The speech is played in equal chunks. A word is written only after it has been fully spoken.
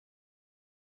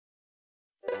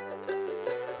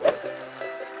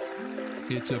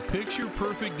It's a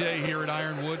picture-perfect day here at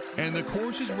Ironwood, and the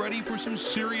course is ready for some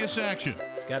serious action.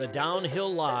 Got a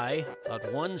downhill lie, about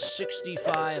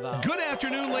 165 out. Good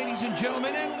afternoon, ladies and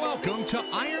gentlemen, and welcome to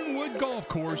Ironwood Golf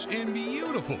Course in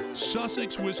beautiful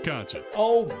Sussex, Wisconsin.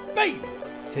 Oh, baby!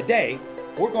 Today,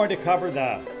 we're going to cover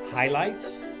the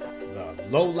highlights, the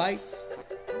lowlights,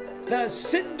 the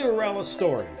Cinderella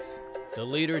stories. The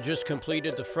leader just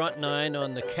completed the front nine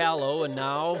on the Callow, and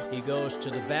now he goes to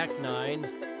the back nine.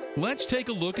 Let's take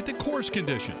a look at the course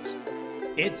conditions.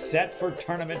 It's set for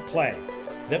tournament play.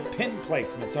 The pin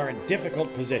placements are in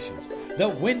difficult positions. The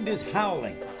wind is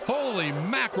howling. Holy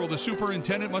mackerel, the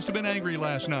superintendent must have been angry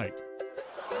last night.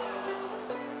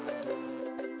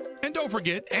 And don't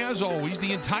forget, as always,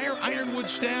 the entire Ironwood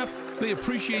staff, they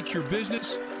appreciate your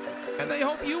business, and they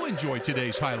hope you enjoy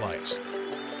today's highlights.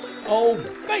 Oh,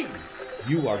 baby!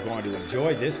 You are going to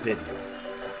enjoy this video.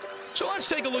 So let's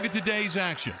take a look at today's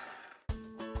action.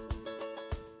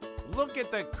 Look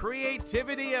at the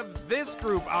creativity of this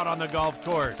group out on the golf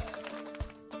course.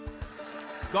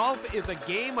 Golf is a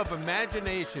game of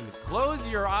imagination. Close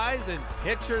your eyes and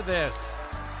picture this.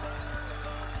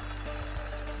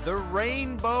 The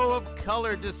rainbow of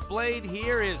color displayed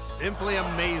here is simply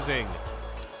amazing.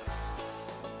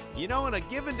 You know, on a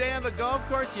given day on the golf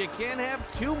course, you can't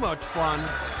have too much fun.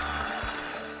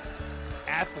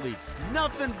 Athletes,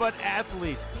 nothing but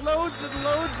athletes. Loads and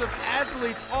loads of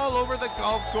athletes all over the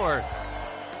golf course.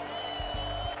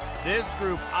 This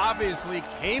group obviously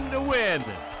came to win.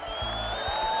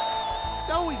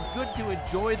 It's always good to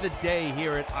enjoy the day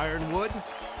here at Ironwood.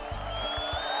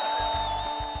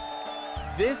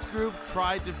 This group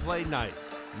tried to play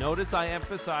nice. Notice I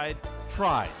emphasized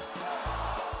tried.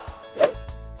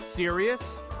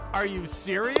 Serious? Are you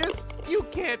serious? You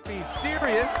can't be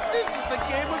serious. This is the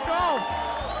game of golf.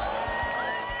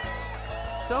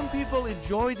 Some people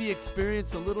enjoy the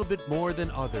experience a little bit more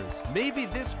than others. Maybe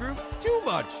this group too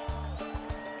much.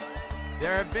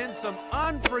 There have been some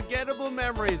unforgettable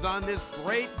memories on this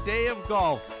great day of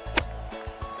golf.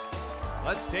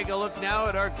 Let's take a look now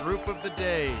at our group of the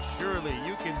day. Surely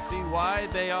you can see why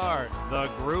they are the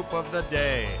group of the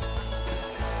day.